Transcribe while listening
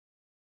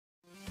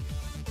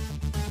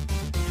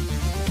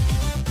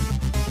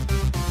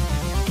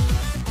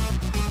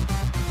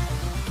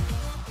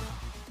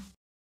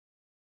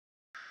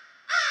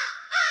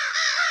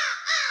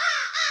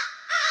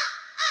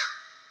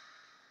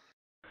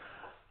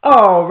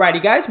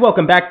Alrighty guys,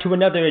 welcome back to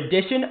another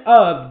edition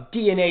of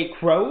DNA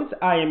Crows.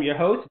 I am your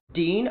host,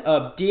 Dean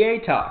of DA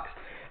Talks.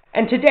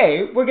 And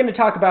today, we're going to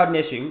talk about an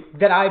issue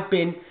that I've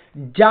been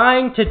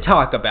dying to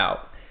talk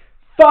about.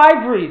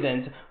 5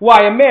 reasons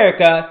why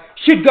America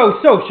should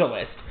go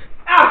socialist.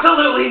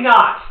 Absolutely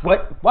not!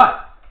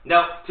 What?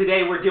 No,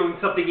 today we're doing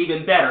something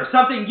even better.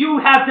 Something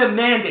you have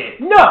demanded.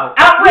 No!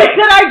 Outrage!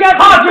 You said I got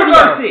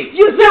controversy!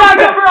 You said I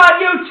got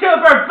on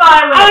YouTuber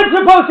violence! I'm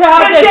supposed to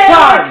have this Today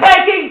time! we're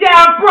taking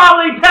down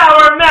Brawley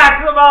Power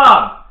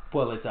Maximum!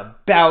 Well, it's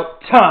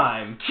about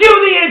time. Cue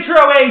the intro,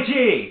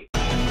 AG!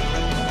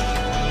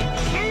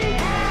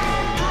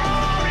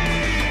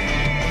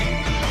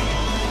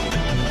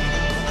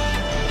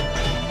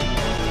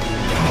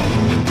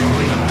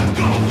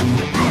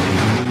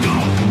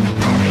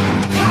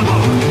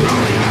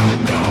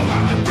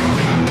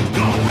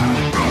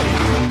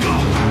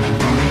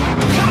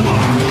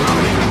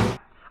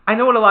 I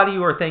know what a lot of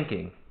you are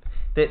thinking.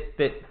 That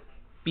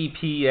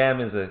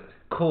BPM is a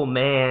cool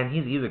man.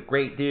 He's a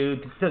great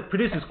dude.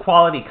 Produces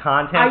quality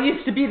content. I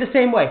used to be the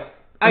same way.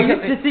 I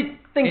used to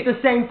think the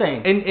same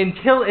thing.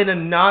 Until an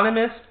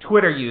anonymous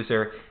Twitter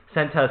user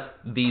sent us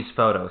these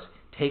photos.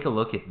 Take a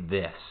look at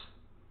this.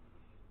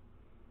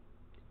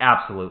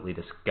 Absolutely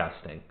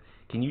disgusting.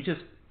 Can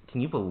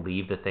you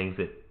believe the things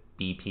that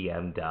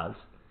BPM does?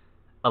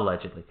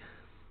 Allegedly.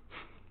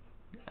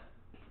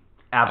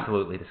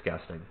 Absolutely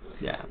disgusting.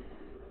 Yeah.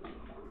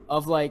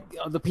 Of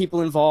the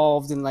people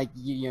involved and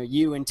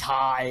you and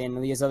Ty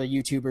and these other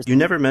YouTubers. You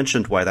never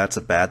mentioned why that's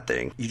a bad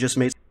thing.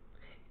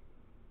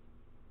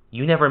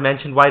 You never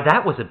mentioned why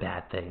that was a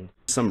bad thing.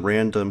 Some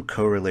random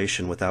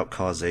correlation without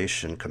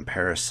causation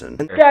comparison.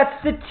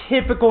 That's the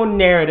typical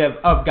narrative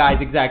of guys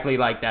exactly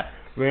like that.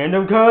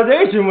 Random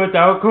causation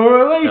without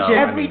correlation.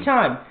 Every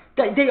time.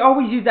 They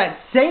always use that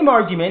same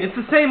argument. It's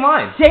the same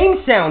line.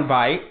 Same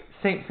soundbite.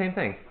 Same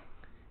thing.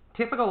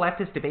 Typical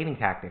leftist debating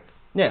tactic.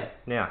 Yeah.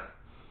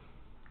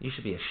 You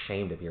should be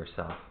ashamed of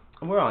yourself.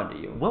 We're on to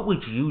you. What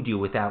would you do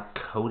without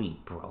Cody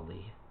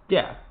Broly?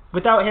 Yeah.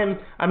 Without him,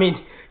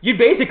 you'd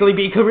basically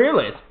be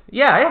careerless.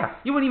 Yeah.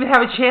 You wouldn't even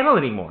have a channel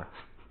anymore.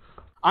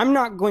 I'm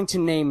not going to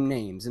name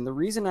names, and the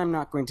reason I'm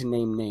not going to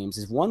name names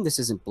is, 1, this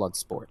isn't blood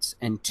sports,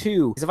 and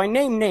 2, is if I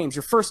name names,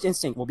 your first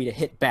instinct will be to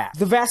hit back.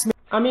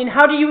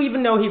 How do you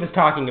even know he was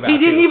talking about He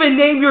didn't even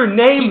name your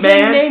name, man. He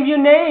didn't name your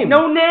name.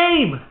 No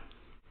name.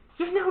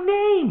 There's no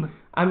name.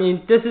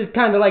 This is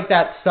kind of like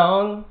that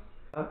song,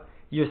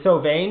 You're So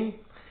Vain.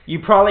 You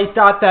probably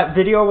thought that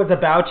video was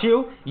about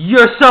you.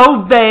 You're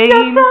so vain.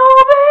 You're so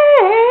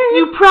vain.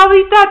 You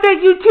probably thought that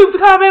YouTube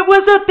comment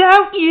was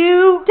about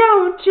you.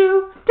 Don't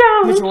you?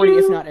 Majority,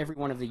 if not every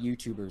one of the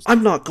YouTubers.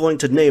 I'm not going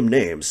to name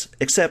names,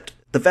 except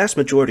the vast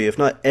majority, if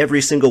not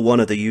every single one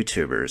of the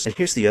YouTubers. And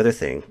here's the other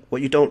thing.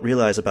 What you don't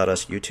realize about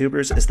us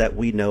YouTubers is that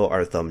we know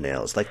our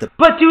thumbnails.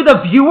 But do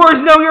the viewers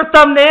know your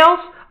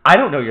thumbnails? I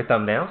don't know your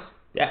thumbnails.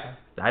 Yeah.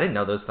 I didn't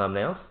know those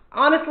thumbnails.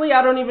 Honestly,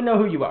 I don't even know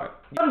who you are.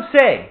 Some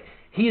say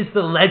he is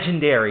the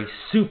legendary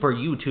super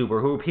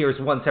YouTuber who appears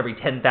once every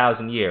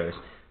 10,000 years.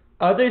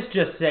 Others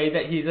just say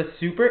that he's a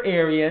super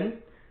Aryan,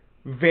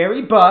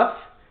 very buff,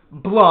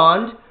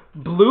 blonde,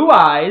 blue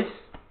eyes.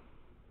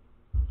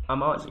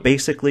 I'm on you.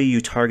 Basically,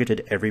 you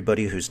targeted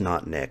everybody who's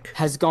not Nick.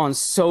 Has gone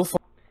so far.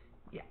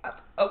 Yeah,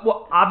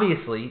 well,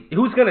 obviously,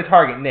 who's going to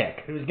target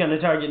Nick? Who's going to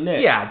target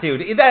Nick? Yeah,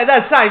 dude,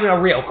 that's not even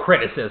a real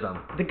criticism.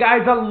 The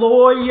guy's a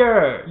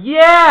lawyer.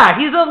 Yeah,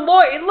 he's a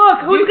lawyer. Look,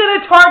 who's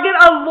going to target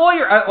a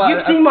lawyer?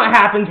 You've seen what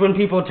happens when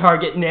people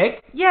target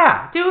Nick.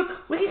 Yeah, dude,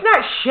 well, he's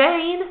not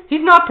Shane.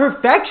 He's not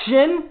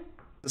perfection.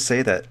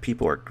 Say that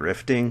people are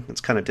grifting,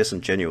 it's kind of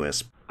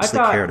disingenuous. I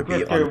thought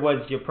grifter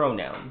was your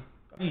pronoun.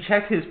 You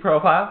checked his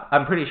profile?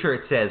 I'm pretty sure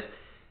it says,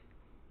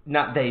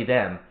 not they,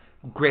 them,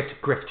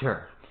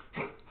 grifter.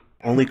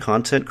 Only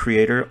content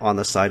creator on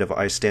the side of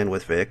I Stand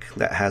With Vic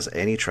that has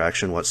any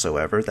traction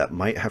whatsoever that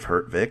might have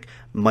hurt Vic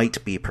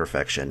might be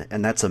perfection,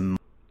 and that's a...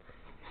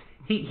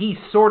 He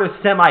sort of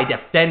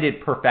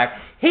semi-defended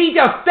He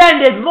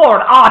defended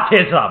Lord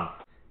Autism!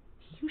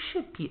 You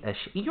should be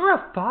You're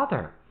a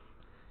father.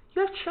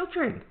 You have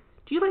children.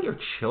 Do you let your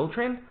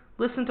children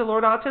listen to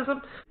Lord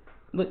Autism?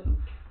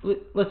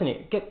 Listen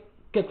here.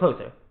 Get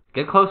closer.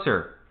 Get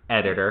closer,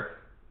 editor.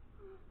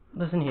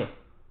 Listen here.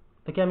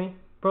 Look at me,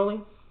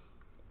 Broly.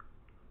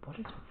 What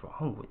is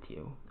wrong with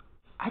you?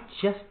 I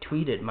just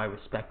tweeted my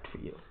respect for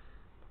you.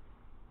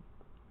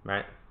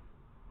 Right.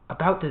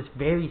 About this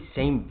very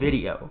same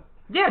video.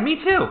 Yeah, me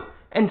too.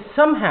 And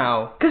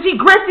somehow... Because he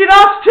grifted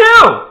us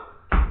too!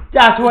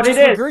 That's what it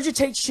is.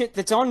 Regurgitate shit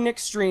that's on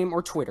Nick's stream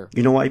or Twitter.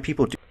 You know why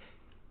people do...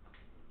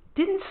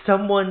 Didn't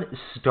someone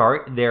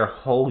start their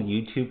whole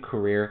YouTube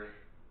career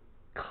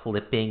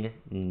clipping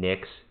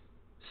Nick's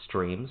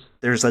streams?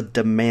 There's a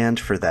demand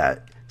for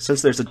that.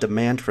 Since there's a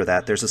demand for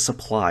that, there's a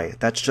supply.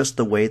 That's just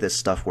the way this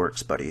stuff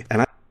works, buddy.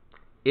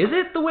 Is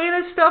it the way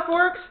this stuff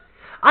works?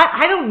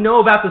 I don't know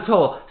about this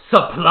whole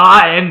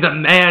supply and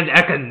demand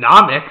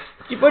economics.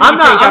 I'm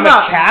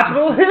not a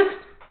capitalist?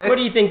 What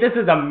do you think, this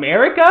is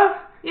America?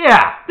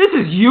 Yeah, this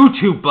is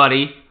YouTube,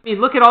 buddy. I mean,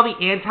 look at all the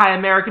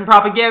anti-American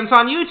propagandas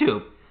on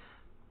YouTube.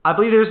 I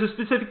believe there's a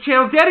specific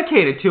channel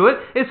dedicated to it.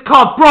 It's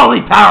called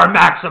Broly Power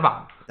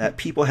Maximum. That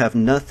people have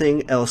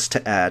nothing else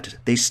to add.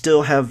 They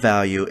still have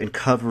value in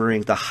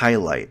covering the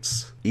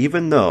highlights.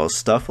 Even though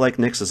stuff like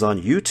Nick's is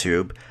on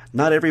YouTube,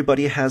 not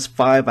everybody has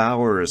 5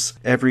 hours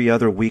every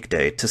other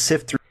weekday to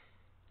sift through.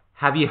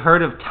 Have you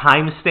heard of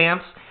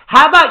timestamps?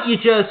 How about you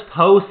just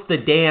post the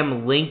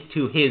damn link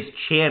to his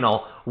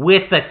channel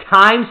with the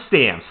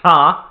timestamps,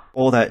 huh?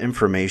 All that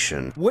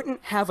information.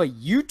 Wouldn't have a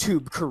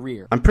YouTube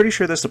career. I'm pretty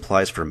sure this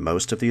applies for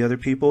most of the other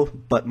people,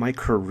 but my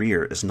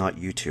career is not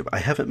YouTube. I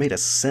haven't made a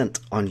cent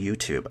on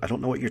YouTube. I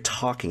don't know what you're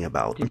talking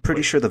about. I'm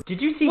pretty sure the...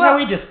 Did you see how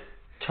he just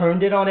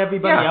turned it on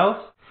everybody else?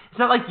 It's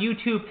not like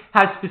YouTube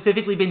has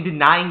specifically been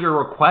denying your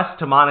request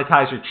to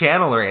monetize your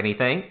channel or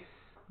anything.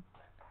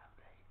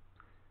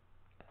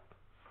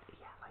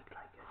 Yeah, like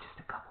just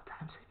a couple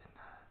times he's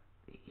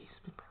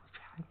been really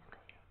trying.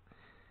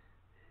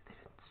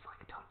 It's like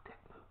a total dick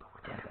move, but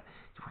we're not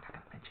gonna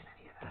mention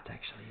any of that. That's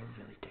actually a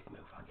really dick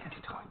move on YouTube. It's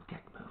a total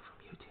dick move from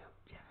YouTube.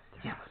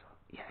 Yeah,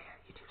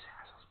 YouTube's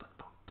assholes, but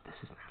this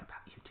is not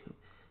about YouTube.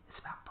 It's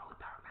about Broly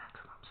Power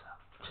Maximum. So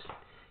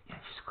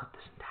just clip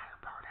this entire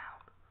part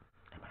out.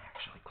 Am I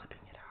actually clipping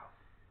it out?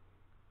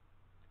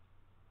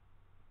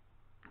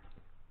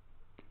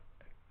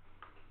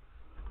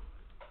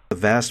 The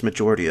vast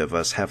majority of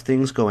us have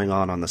things going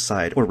on the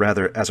side, or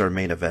rather, as our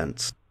main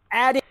events.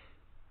 Adding.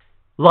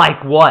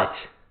 Like what?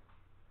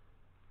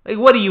 Like,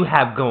 what do you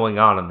have going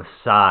on the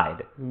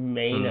side?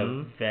 Main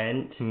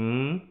event?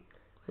 Hmm?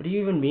 What do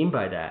you even mean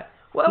by that?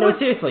 Well, no,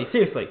 seriously.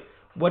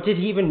 What did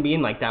he even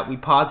mean like that? We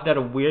paused at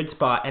a weird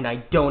spot, and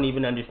I don't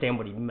even understand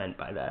what he meant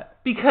by that.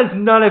 Because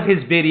none of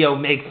his video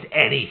makes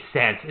any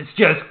sense. It's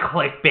just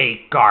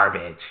clickbait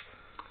garbage.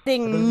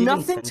 Adding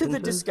nothing to the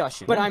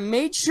discussion, but I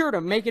made sure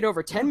to make it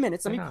over 10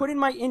 minutes. Let me put in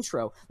my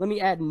intro. Let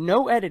me add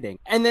no editing.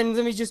 And then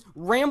let me just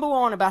ramble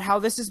on about how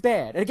this is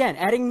bad. Again,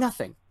 adding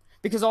nothing.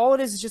 Because all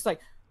it is just like,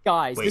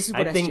 guys, this is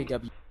what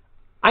SJW...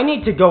 I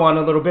need to go on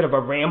a little bit of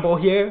a ramble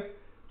here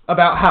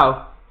about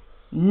how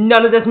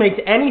none of this makes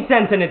any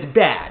sense and it's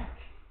bad.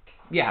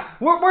 Yeah,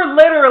 we're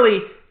literally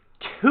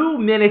 2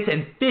 minutes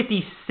and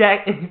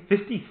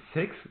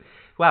 56...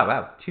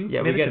 Wow, 2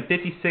 minutes and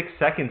 56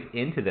 seconds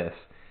into this.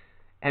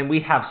 And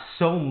we have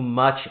so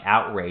much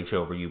outrage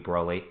over you,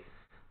 Broly.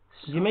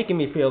 You're making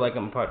me feel like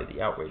I'm part of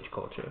the outrage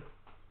culture.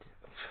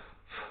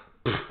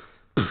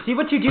 See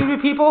what you do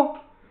to people?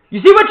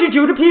 You see what you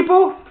do to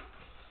people?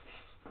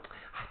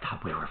 I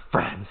thought we were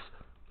friends.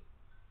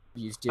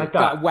 I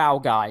thought, wow,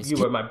 guys.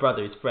 You were my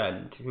brother's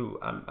friend, who,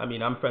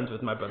 I'm friends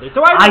with my brother.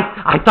 So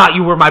I thought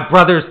you were my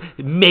brother's,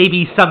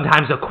 maybe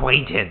sometimes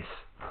acquaintance.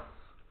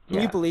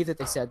 Can you believe that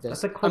they said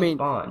this? That's a close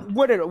bond.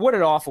 What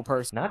an awful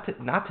person.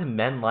 Not to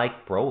men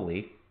like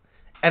Broly.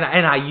 And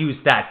I use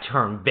that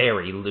term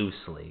very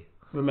loosely.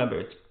 Remember,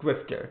 it's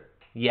grifter.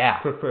 Yeah.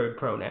 Preferred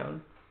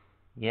pronoun.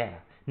 Yeah.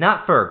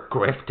 Not for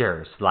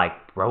grifters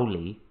like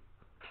Broly.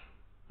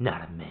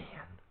 Not a man.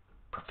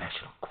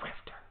 Professional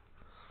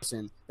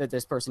grifter. That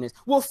this person is.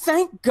 Well,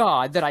 thank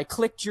God that I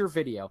clicked your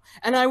video.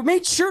 And I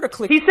made sure to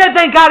click... He said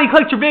thank God he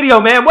clicked your video,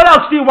 man. What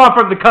else do you want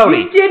from the Cody?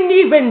 You didn't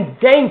even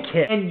thank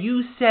him. And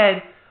you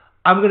said,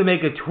 I'm going to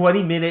make a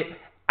 20-minute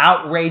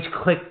outrage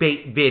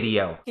clickbait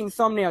video.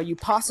 Thumbnail you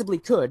possibly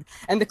could,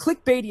 and the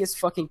clickbaitiest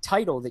fucking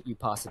title that you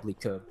possibly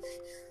could.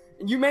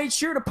 And you made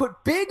sure to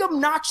put big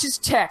obnoxious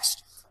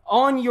text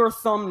on your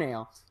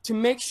thumbnail to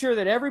make sure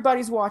that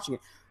everybody's watching it.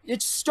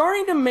 It's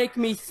starting to make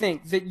me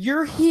think that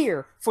you're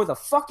here for the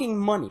fucking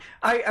money.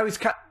 I was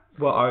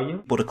Well, are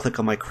you? Able to click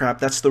on my crap.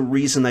 That's the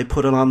reason I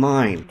put it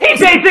online. He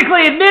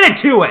basically admitted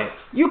to it.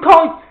 You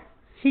called...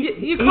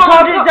 He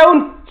called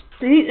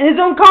his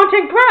own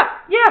content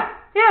crap.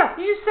 Yeah,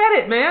 you just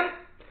said it, man.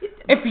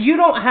 If you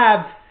don't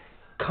have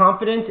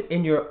confidence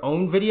in your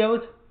own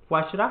videos,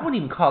 why should I? I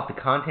wouldn't even call it the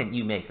content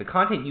you make, the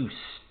content you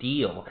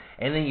steal,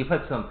 and then you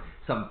put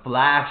some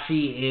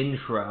flashy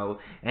intro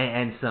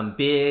and some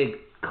big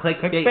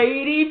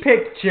clickbaity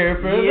picture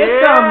for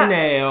the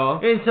thumbnail,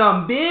 and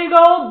some big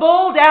old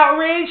bold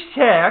outrage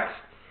text.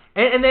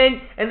 And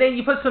then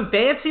you put some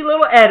fancy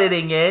little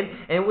editing in,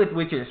 and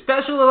with your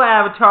special little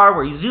avatar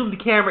where you zoom the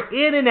camera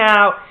in and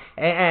out,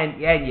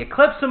 and you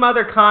clip some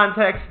other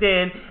context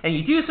in, and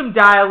you do some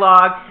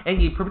dialogue,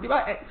 and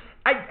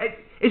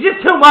it's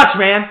just too much,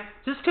 man.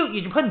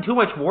 You're putting too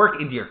much work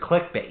into your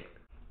clickbait.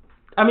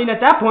 I mean, at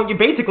that point, you're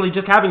basically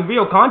just having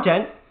real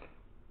content.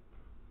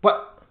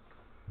 What?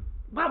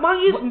 Why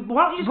don't you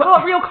just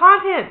call it real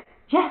content?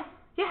 Yeah.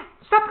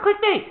 Stop the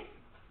clickbait.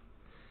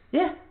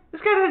 Yeah.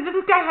 This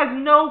guy has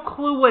no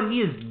clue what he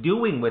is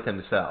doing with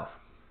himself.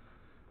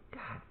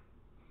 God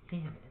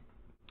damn it.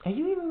 Are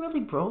you even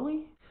really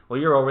Broly? Well,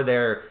 you're over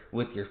there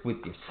with your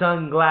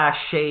sunglass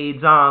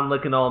shades on,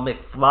 looking all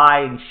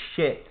McFly and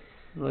shit.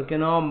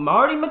 Looking all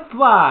Marty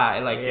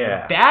McFly, like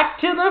you're Back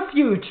to the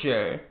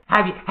Future.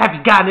 Have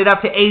you gotten it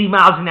up to 80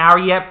 miles an hour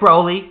yet,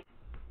 Broly?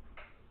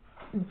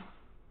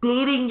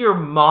 Dating your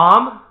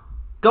mom?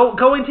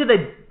 Go into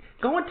the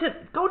Going to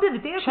the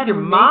dance Try with to your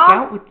make mom?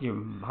 out with your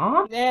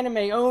mom?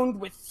 Anime owned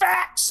with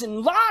facts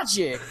and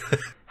logic.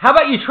 How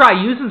about you try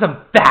using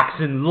some facts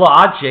and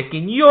logic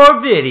in your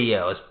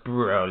videos,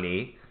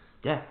 Broly?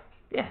 Yeah.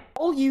 Yeah.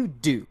 All you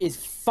do is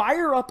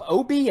fire up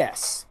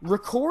OBS,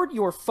 record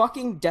your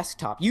fucking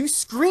desktop. You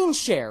screen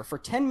share for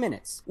 10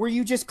 minutes, where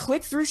you just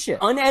click through shit,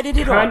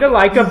 unedited Kinda audio.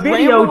 like You a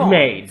video's ramble on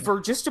made. for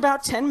just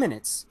about 10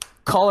 minutes.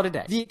 Call it a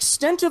day. The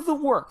extent of the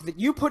work that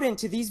you put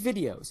into these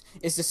videos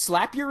is to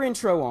slap your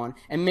intro on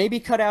and maybe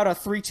cut out a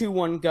 3, 2,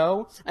 1,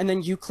 go, and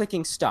then you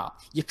clicking stop.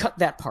 You cut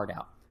that part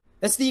out.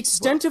 That's the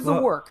extent of the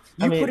Well, work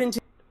you put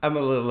into. I'm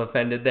a little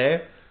offended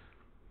there.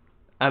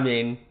 I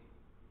mean,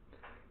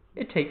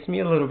 it takes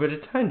me a little bit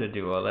of time to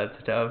do all that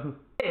stuff.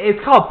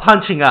 It's called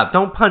punching up.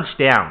 Don't punch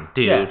down,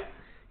 dude. Yeah.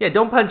 Yeah,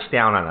 don't punch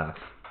down on us.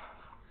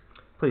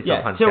 Please don't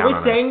Yeah, punch so down we're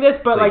on saying us.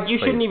 this, but Please, like you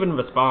please. shouldn't even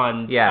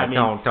respond. Yeah, I mean,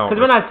 don't. Because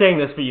we're not saying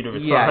this for you to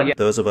respond. Yeah.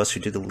 Those of us who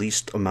do the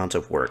least amount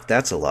of work,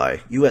 that's a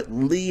lie. You at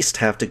least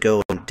have to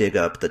go and dig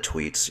up the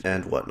tweets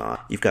and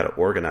whatnot. You've got to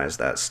organize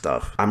that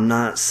stuff. I'm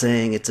not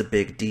saying it's a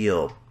big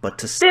deal, but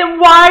to Then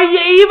why are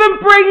you even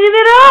bringing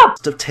it up?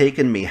 must have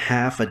taken me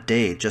half a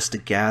day just to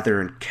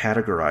gather and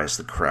categorize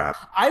the crap.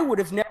 I would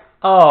have never.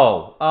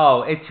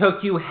 Oh, it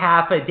took you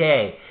half a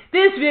day.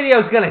 This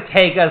video's gonna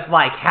take us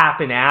like half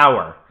an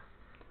hour.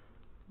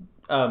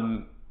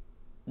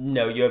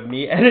 No, you have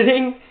me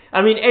editing.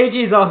 I mean,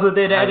 AG's also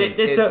did edit.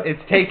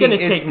 It's gonna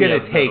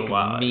gonna take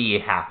while. me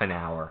half an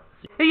hour.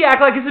 You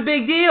act like it's a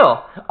big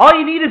deal. All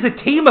you need is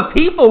a team of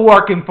people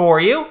working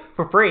for you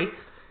for free.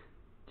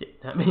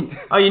 I mean,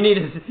 all you need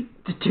is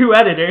 2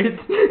 editors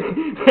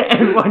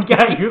and 1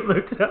 guy who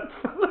looks up.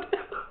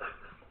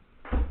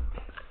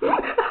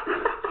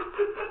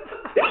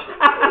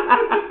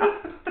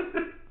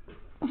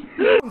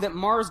 That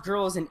Mars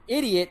Girl is an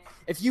idiot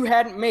if you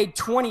hadn't made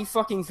 20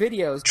 fucking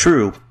videos.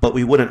 True, but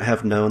we wouldn't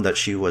have known that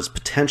she was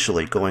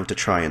potentially going to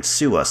try and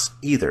sue us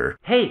either.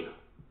 Hey,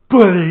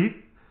 buddy.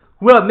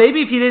 Well,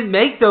 maybe if you didn't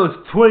make those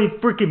 20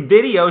 freaking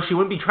videos, she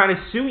wouldn't be trying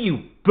to sue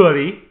you,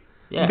 buddy.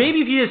 Yeah. Maybe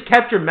if you just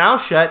kept your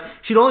mouth shut,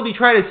 she'd only be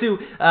trying to sue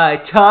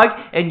Tug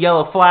and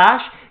Yellow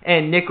Flash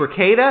and Nick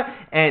Rekieta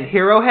and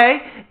Hirohei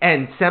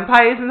and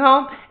Senpai Isn't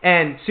Home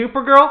and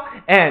Supergirl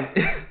and...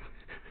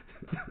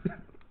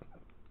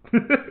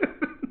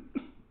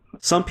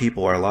 Some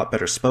people are a lot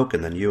better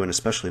spoken than you, and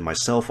especially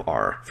myself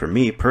are. For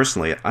me,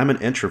 personally, I'm an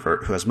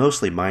introvert who has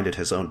mostly minded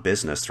his own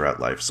business throughout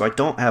life, so I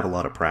don't have a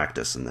lot of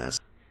practice in this.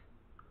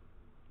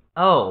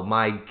 Oh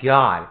my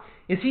god.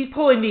 Is he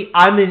pulling the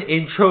I'm an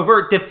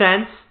introvert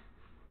defense?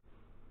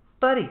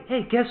 Buddy,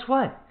 hey, guess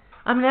what?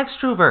 I'm an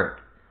extrovert.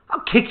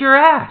 I'll kick your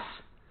ass.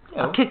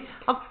 Yo.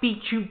 I'll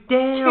beat you down,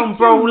 Kick your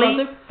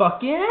Broly.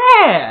 motherfucking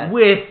ass.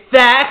 With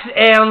facts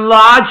and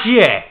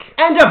logic.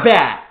 And a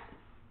bat.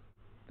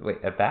 Wait,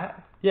 a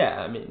bat?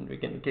 Yeah, I mean, we're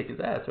gonna kick his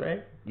ass,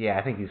 right? Yeah,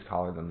 I think he's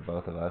taller than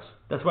both of us.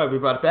 That's why we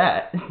brought a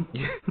bat.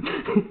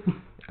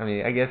 I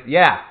mean, I guess,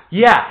 yeah,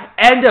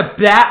 and a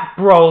bat,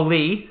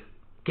 Broly.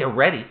 Get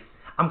ready.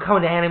 I'm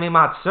coming to Anime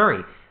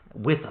Matsuri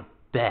with a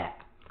bat.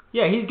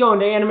 Yeah, he's going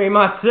to Anime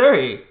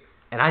Matsuri.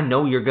 And I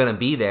know you're gonna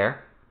be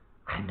there.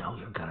 I know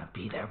you're gonna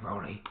be there,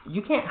 Broly.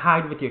 You can't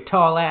hide with your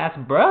tall ass,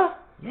 bruh.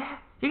 Yeah,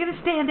 you're gonna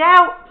stand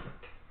out.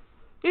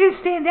 You're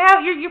gonna stand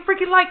out. You're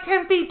freaking like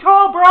 10 feet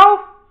tall,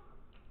 bro.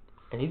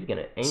 And he's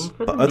gonna aim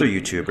for But the other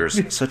meat.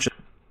 YouTubers, such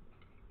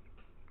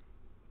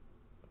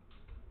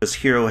as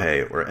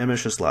Hirohei or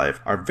Emish's Live,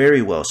 are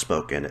very well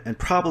spoken and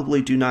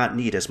probably do not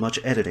need as much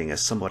editing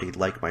as somebody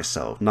like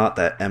myself. Not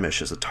that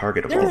Emish is a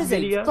target of There all. is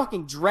a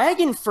fucking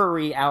dragon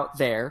furry out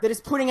there that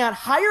is putting out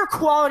higher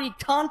quality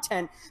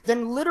content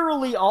than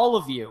literally all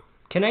of you.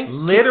 Can I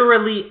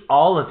Literally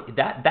all of you.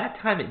 That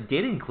time it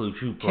did include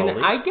you, Can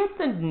Broly. I get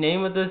the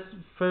name of this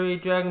furry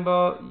Dragon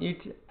Ball?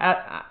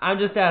 I'm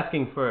just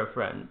asking for a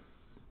friend.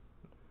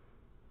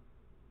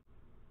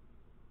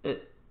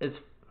 It's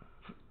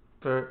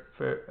for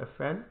a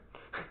friend?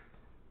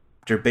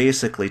 You're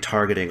basically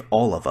targeting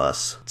all of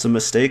us. It's a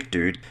mistake,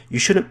 dude. You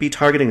shouldn't be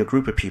targeting a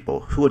group of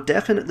people who would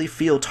definitely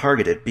feel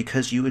targeted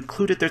because you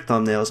included their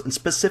thumbnails and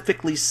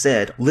specifically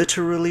said,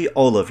 literally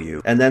all of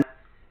you. And then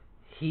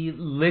He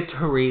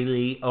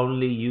literally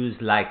only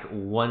used like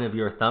one of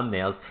your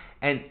thumbnails,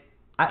 and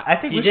I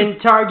think You we should. didn't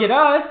target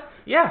us?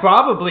 Yeah.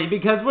 Probably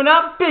because we're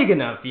not big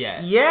enough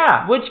yet.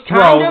 Yeah. Which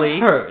kind Broly.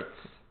 of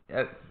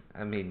hurts.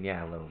 I mean,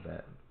 yeah, a little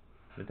bit.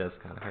 It does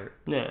kind of hurt.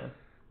 Yeah.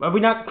 Are we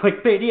not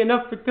clickbaity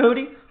enough for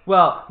Cody?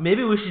 Well,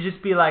 maybe we should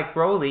just be like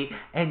Broly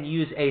and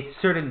use a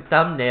certain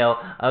thumbnail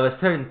of a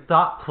certain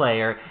thought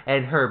player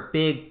and her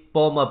big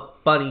Bulma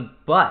bunny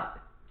butt.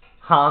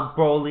 Huh,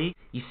 Broly?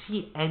 You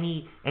see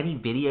any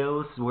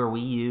videos where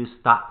we use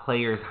thought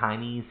players'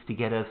 heinies to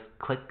get us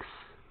clicks?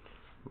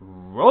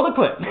 Roll the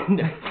clip.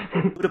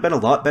 it would have been a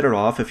lot better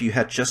off if you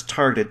had just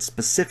targeted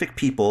specific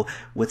people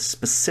with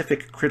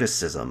specific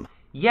criticism.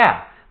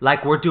 Yeah,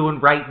 like we're doing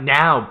right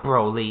now,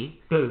 Broly.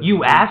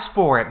 You asked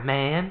for it,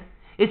 man.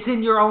 It's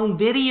in your own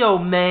video,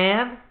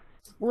 man.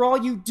 where all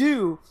you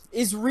do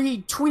is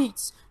read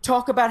tweets,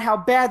 talk about how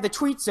bad the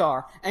tweets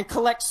are, and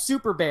collect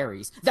super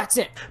berries. That's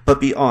it. But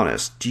be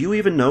honest, do you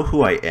even know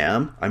who I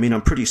am? I mean,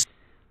 I'm pretty...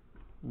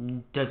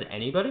 Does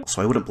anybody?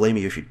 So I wouldn't blame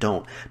you if you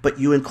don't. But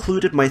you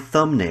included my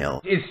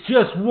thumbnail. It's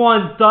just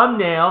one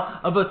thumbnail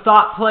of a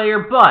thought player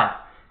butt,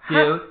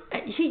 dude.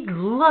 He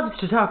loves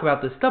to talk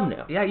about this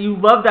thumbnail. Yeah, you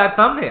love that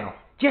thumbnail.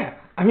 Yeah,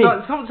 I mean,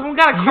 someone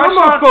got a crush you're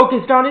more on...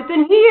 focused on it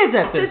than he is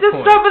at this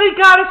point. Somebody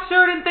got a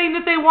certain thing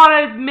that they want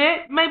to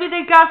admit. Maybe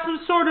they got some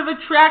sort of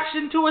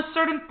attraction to a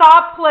certain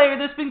thought player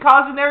that's been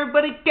causing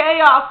everybody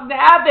chaos and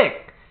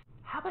havoc.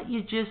 How about you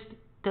just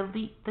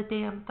delete the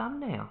damn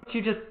thumbnail?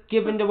 You just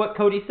give in to what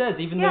Cody says,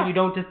 even though you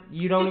don't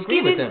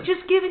agree with him.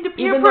 Just give in to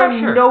peer even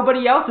pressure. Though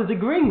nobody else is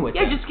agreeing with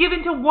him. Yeah, just give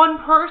in to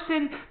one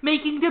person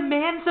making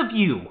demands of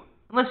you.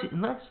 Unless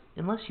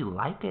you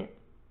like it.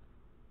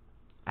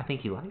 I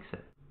think he likes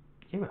it.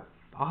 You're a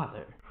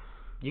father.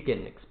 You're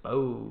getting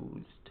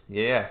exposed.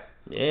 Yeah.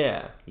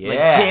 Yeah. Yeah. Like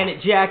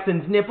Janet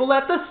Jackson's nipple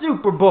at the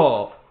Super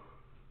Bowl.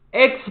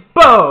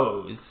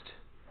 Exposed.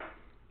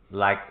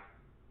 Like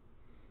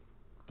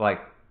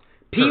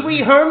Pee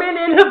Wee Herman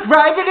in a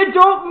private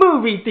adult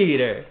movie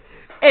theater.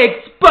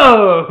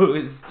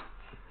 Exposed.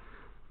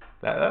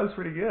 That was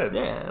pretty good.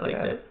 Yeah, I like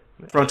that.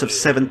 In front of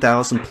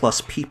 7,000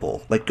 plus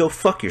people. Like, go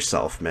fuck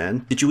yourself,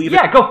 man. Did you even...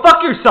 Yeah, go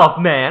fuck yourself,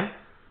 man.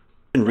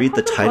 read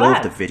the title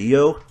of the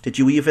video? Did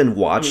you even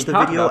watch the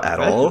video at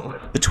all?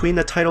 Between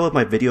the title of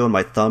my video and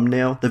my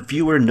thumbnail, the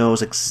viewer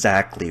knows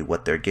exactly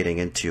what they're getting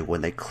into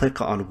when they click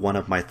on one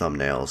of my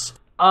thumbnails.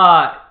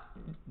 I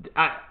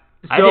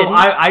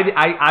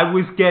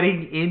was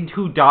getting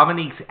into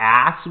Dominique's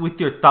ass with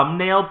your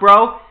thumbnail,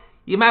 bro.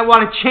 You might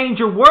want to change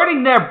your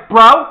wording there,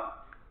 bro.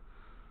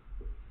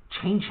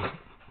 Change it.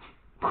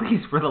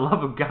 Please, for the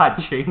love of God,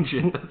 change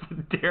it. That's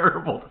a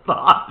terrible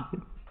thought.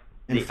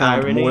 The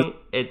irony,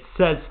 it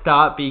says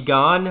stop, be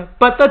gone,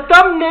 but the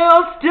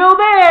thumbnail's still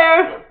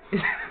there!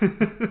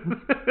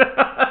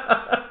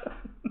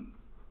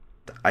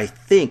 I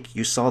think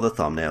you saw the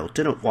thumbnail,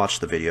 didn't watch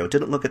the video,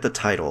 didn't look at the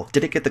title,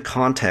 didn't get the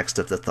context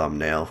of the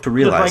thumbnail to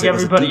realize it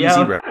was a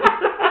DBZ reference.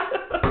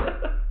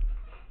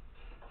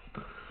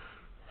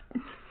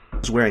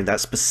 Was wearing that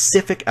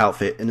specific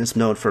outfit and is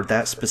known for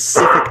that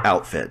specific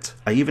outfit.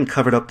 I even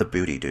covered up the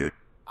booty, dude.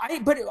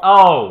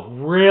 Oh,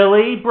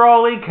 really,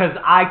 Broly? Because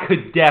I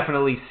could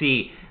definitely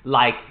see,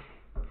 like,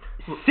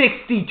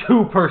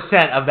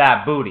 62% of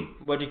that booty.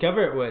 What'd you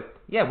cover it with?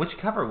 Yeah, what'd you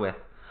cover it with?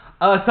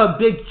 Some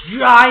big,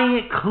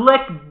 giant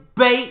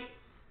clickbait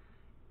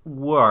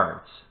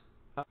words.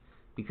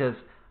 Because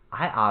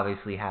I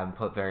obviously haven't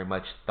put very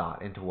much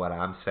thought into what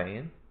I'm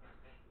saying.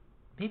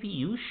 Maybe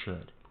you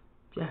should.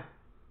 Yeah.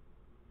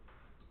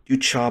 You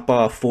chop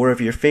off 4 of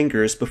your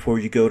fingers before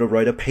you go to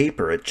write a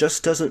paper. It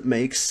just doesn't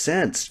make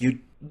sense.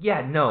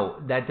 Yeah,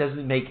 no, that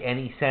doesn't make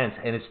any sense,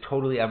 and it's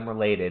totally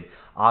unrelated.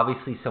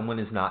 Obviously, someone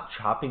is not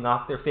chopping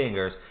off their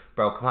fingers.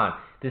 Bro, come on.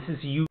 This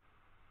is you.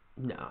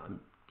 No,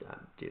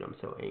 dude, I'm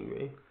so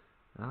angry.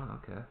 Oh,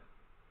 okay.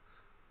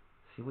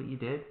 See what you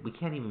did? We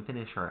can't even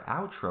finish our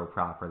outro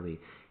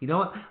properly. You know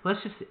what?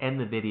 Let's just end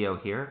the video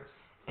here.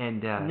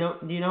 And, No,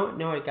 you know what?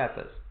 No, I got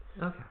this.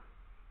 Okay.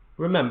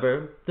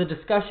 Remember, the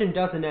discussion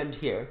doesn't end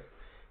here.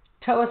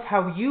 Tell us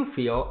how you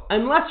feel,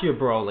 unless you're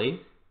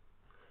Broly,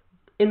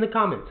 in the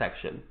comment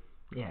section.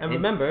 Yeah, and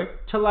remember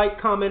to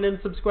like, comment, and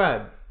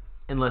subscribe.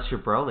 Unless you're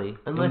Broly.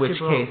 In which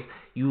case,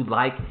 you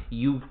like,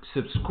 you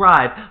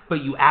subscribe,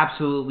 but you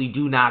absolutely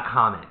do not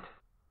comment.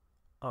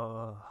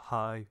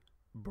 Hi,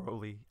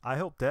 Broly. I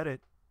helped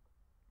edit,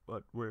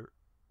 but we're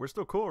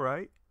still cool,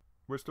 right?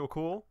 We're still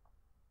cool?